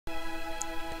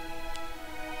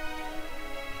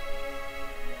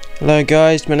Hello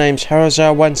guys, my name's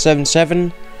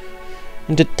KSIOlajidebtHD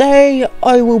and today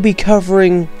I will be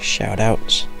covering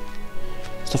shoutouts.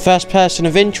 The first person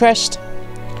of interest,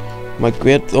 my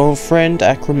good old friend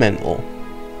Aqua,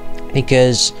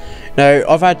 because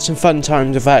I've had some fun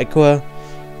times with Aqua.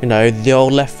 The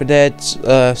old Left 4 Dead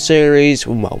series,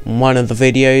 well, one of the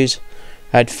videos.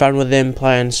 I had fun with him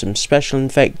playing some Special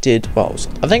Infected, well,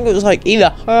 I think it was like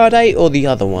either Hard 8 or the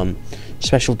other one,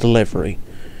 Special Delivery.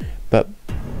 But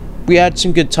we had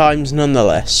some good times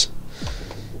nonetheless.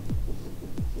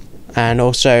 And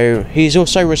also, he's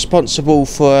also responsible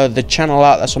for the channel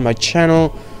art that's on my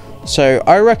channel. So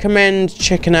I recommend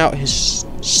checking out his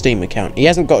Steam account. He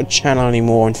hasn't got a channel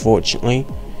anymore, unfortunately.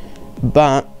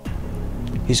 But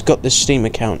he's got this Steam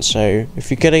account, so if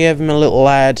you could give him a little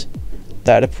ad,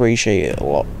 that'd appreciate it a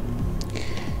lot.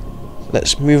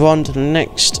 Let's move on to the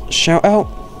next shout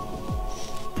out.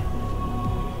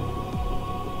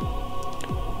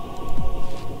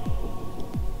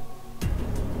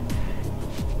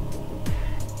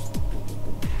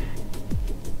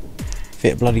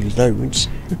 Fit bloody loads.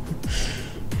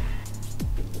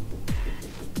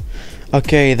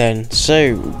 Okay then,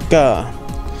 so the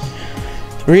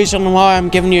reason why I'm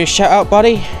giving you a shout out,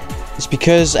 buddy, is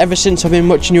because ever since I've been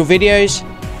watching your videos,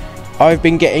 I've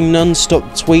been getting non-stop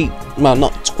not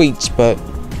tweets, but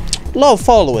a lot of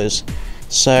followers.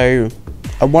 So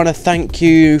I want to thank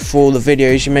you for all the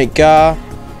videos you make, Gar,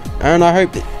 and I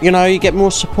hope that you get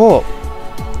more support.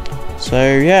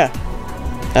 So yeah,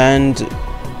 and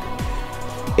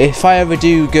if I ever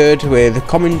do good with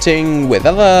commenting with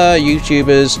other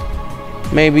YouTubers,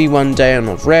 maybe one day on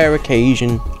a rare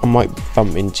occasion I might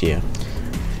bump into you.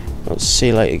 I'll see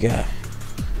you later, Gar.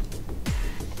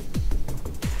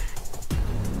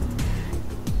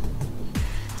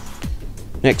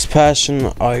 Next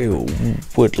person I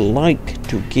would like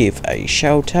to give a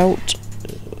shout out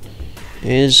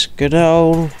is good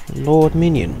old Lord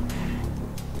Minion.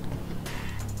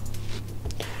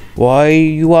 Why,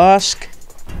 you ask?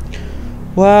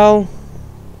 Well,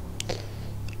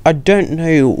 I don't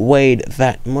know Wade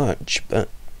that much, but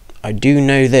I do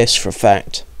know this for a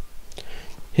fact.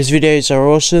 His videos are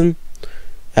awesome.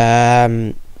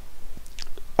 I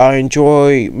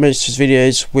enjoy most of his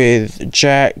videos with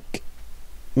Jack,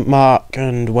 Mark,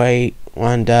 and Wade,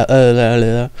 and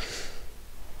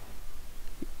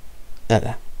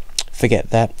forget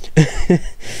that.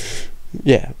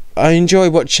 Yeah, I enjoy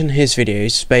watching his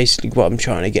videos. Basically, what I'm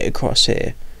trying to get across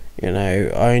here.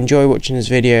 I enjoy watching his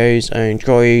videos. I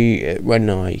enjoy it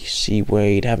when I see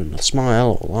Wade having a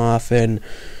smile or laughing,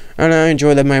 and I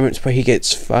enjoy the moments where he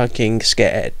gets fucking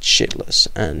scared shitless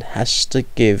and has to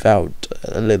give out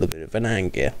a little bit of an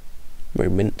anger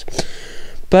moment.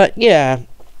 But yeah,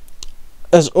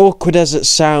 as awkward as it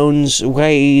sounds,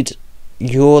 Wade,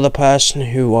 you're the person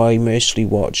who I mostly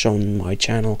watch on my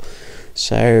channel,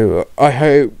 so I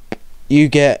hope you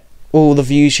get all the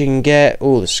views you can get,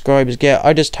 all the subscribers get.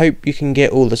 I just hope you can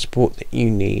get all the support that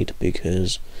you need,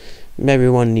 because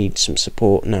everyone needs some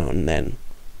support now and then.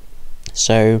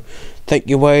 So thank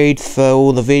you, Wade, for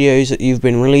all the videos that you've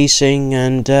been releasing,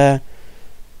 and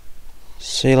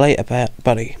see you later,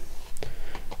 buddy.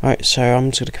 Alright, so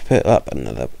I'm just going to put up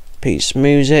another piece of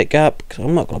music up, because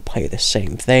I'm not going to play the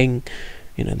same thing.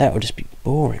 That would just be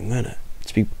boring, wouldn't it?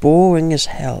 It'd be boring as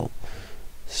hell.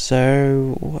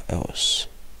 So what else?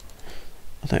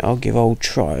 I think I'll give old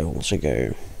Trials a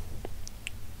go.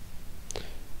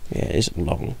 Yeah, it isn't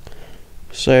long.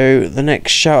 So the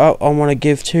next shout out I want to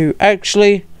give to,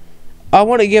 actually, I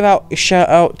want to give out a shout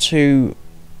out to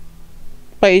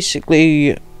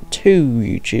basically 2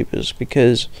 YouTubers,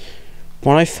 because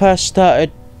when I first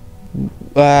started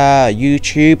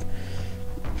YouTube,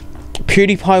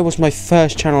 PewDiePie was my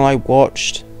first channel I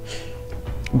watched,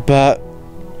 but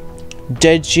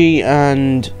Deji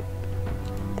and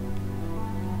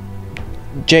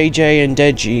JJ and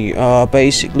Deji are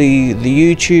basically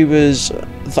the YouTubers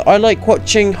that I like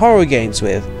watching horror games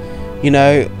with.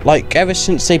 Like ever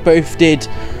since they both did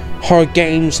horror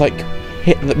games, like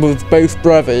with both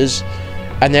brothers,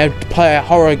 and they'd play a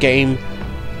horror game,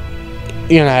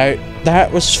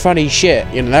 that was funny shit.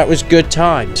 That was good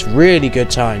times, really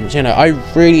good times. I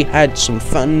really had some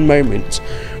fun moments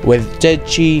with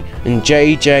Deji and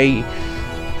JJ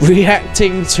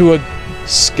reacting to a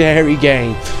scary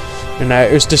game.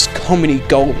 It was just comedy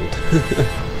gold.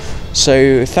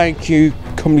 So thank you,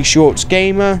 Comedy Shorts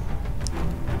Gamer.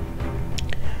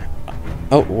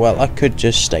 Oh well, I could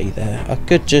just stay there. I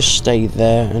could just stay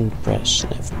there and press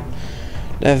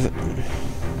never.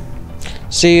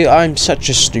 See, I'm such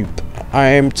a stoop. I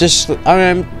am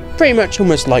pretty much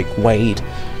almost like Wade.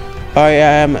 I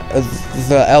am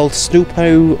the El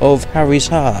Snupo of Harry's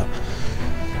heart.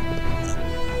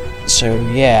 So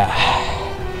yeah,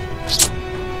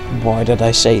 why did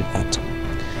I say that?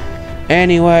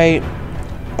 Anyway,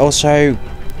 also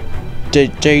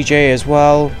JJ as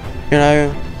well. You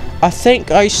know, I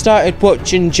think I started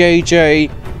watching JJ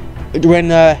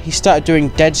when he started doing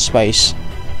Dead Space.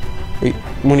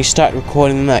 When he started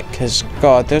recording that, because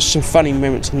God, there's some funny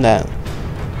moments in there.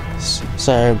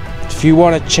 So if you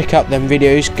want to check out them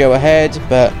videos, go ahead.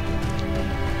 But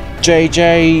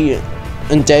JJ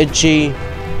and Deadgy,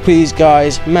 please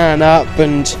guys, man up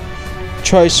and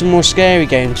try some more scary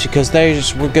games, because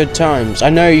those were good times.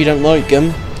 I know you don't like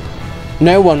them.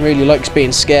 No one really likes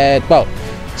being scared. Well,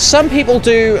 some people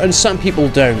do and some people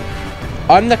don't.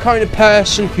 I'm the kind of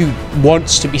person who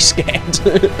wants to be scared.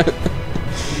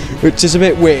 Which is a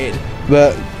bit weird,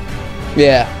 but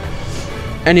yeah.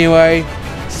 Anyway,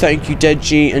 thank you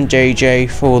Deadgy and JJ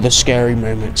for the scary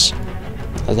moments.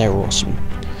 They're awesome.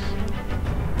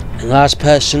 The last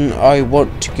person I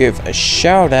want to give a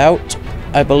shout out,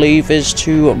 I believe, is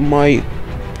to my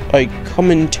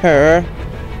commenter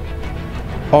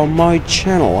on my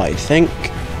channel, I think.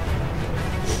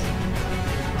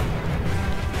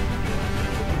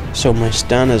 So my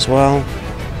Stan as well.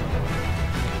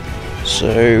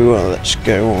 So let's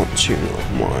go on to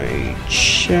my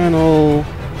channel,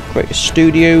 create a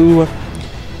studio,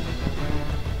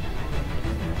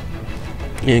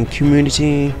 and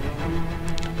community.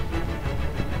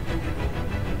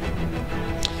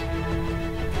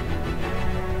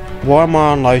 Why am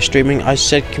I on live streaming? I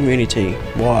said community.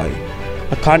 Why?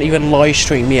 I can't even live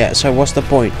stream yet, so what's the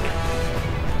point?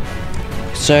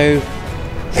 So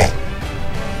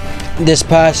this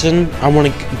person, I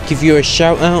want to give you a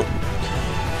shout out.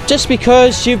 Just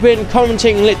because you've been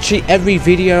commenting literally every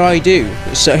video I do,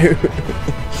 so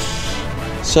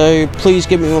please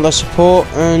give me all the support,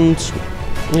 and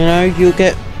you know, you'll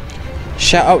get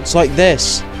shout outs like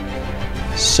this.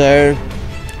 So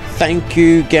thank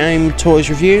you Game Toys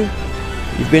Review,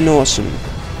 you've been awesome.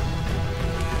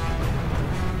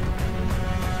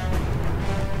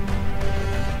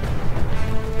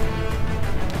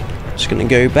 Just gonna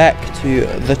go back to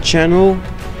the channel.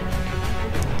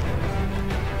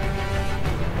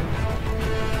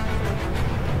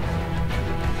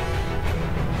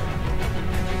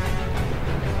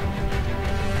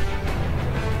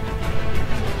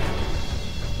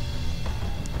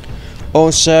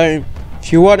 Also,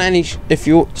 if you want any,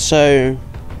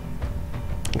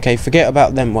 okay, forget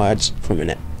about them words for a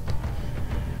minute.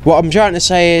 What I'm trying to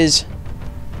say is,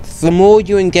 the more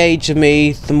you engage with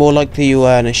me, the more likely you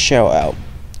earn a shout out.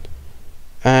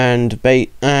 And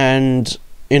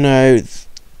you know,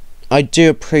 I do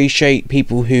appreciate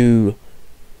people who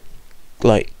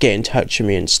like get in touch with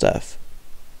me and stuff.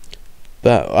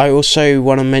 But I also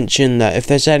want to mention that if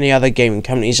there's any other gaming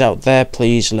companies out there,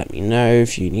 please let me know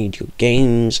if you need your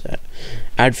games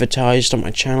advertised on my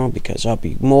channel, because I'll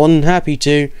be more than happy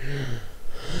to.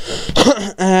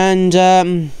 And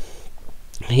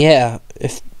yeah,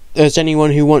 if there's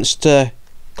anyone who wants to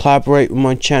collaborate with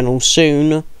my channel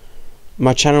soon,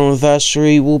 my channel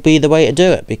anniversary will be the way to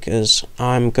do it, because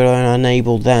I'm going to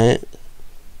enable that.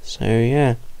 So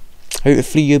yeah.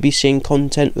 Hopefully you'll be seeing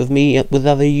content with me with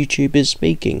other YouTubers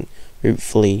speaking.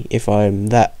 Hopefully, if I'm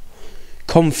that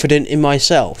confident in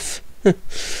myself.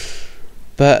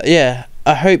 But yeah,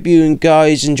 I hope you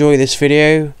guys enjoy this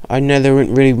video. I know there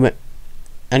isn't really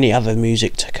any other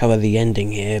music to cover the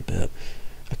ending here, but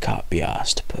I can't be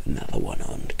asked to put another one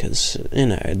on, because you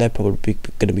know, they're probably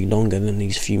going to be longer than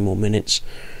these few more minutes.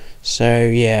 So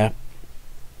yeah,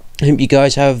 I hope you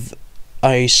guys have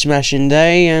a smashing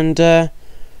day, and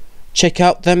check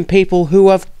out them people who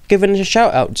I've given a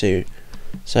shout out to.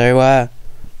 So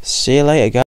see you later guys.